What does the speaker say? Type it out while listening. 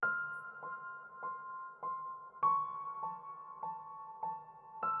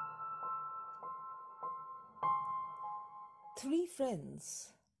Three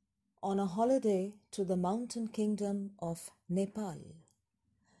friends on a holiday to the mountain kingdom of Nepal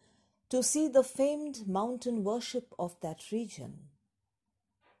to see the famed mountain worship of that region.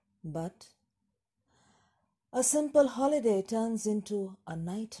 But a simple holiday turns into a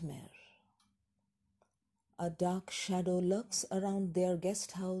nightmare. A dark shadow lurks around their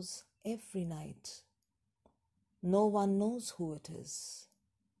guest house every night. No one knows who it is.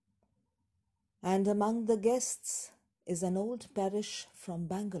 And among the guests is an old parish from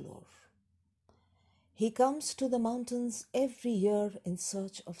Bangalore. He comes to the mountains every year in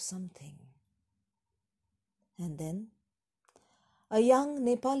search of something. And then, a young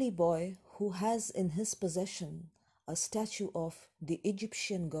Nepali boy who has in his possession a statue of the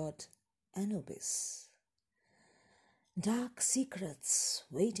Egyptian god Anubis. Dark secrets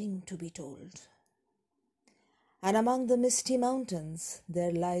waiting to be told. And among the misty mountains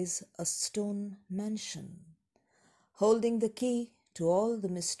there lies a stone mansion, holding the key to all the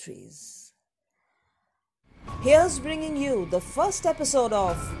mysteries. Here's bringing you the first episode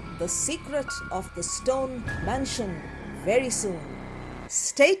of The Secret of the Stone Mansion very soon.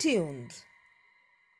 Stay tuned.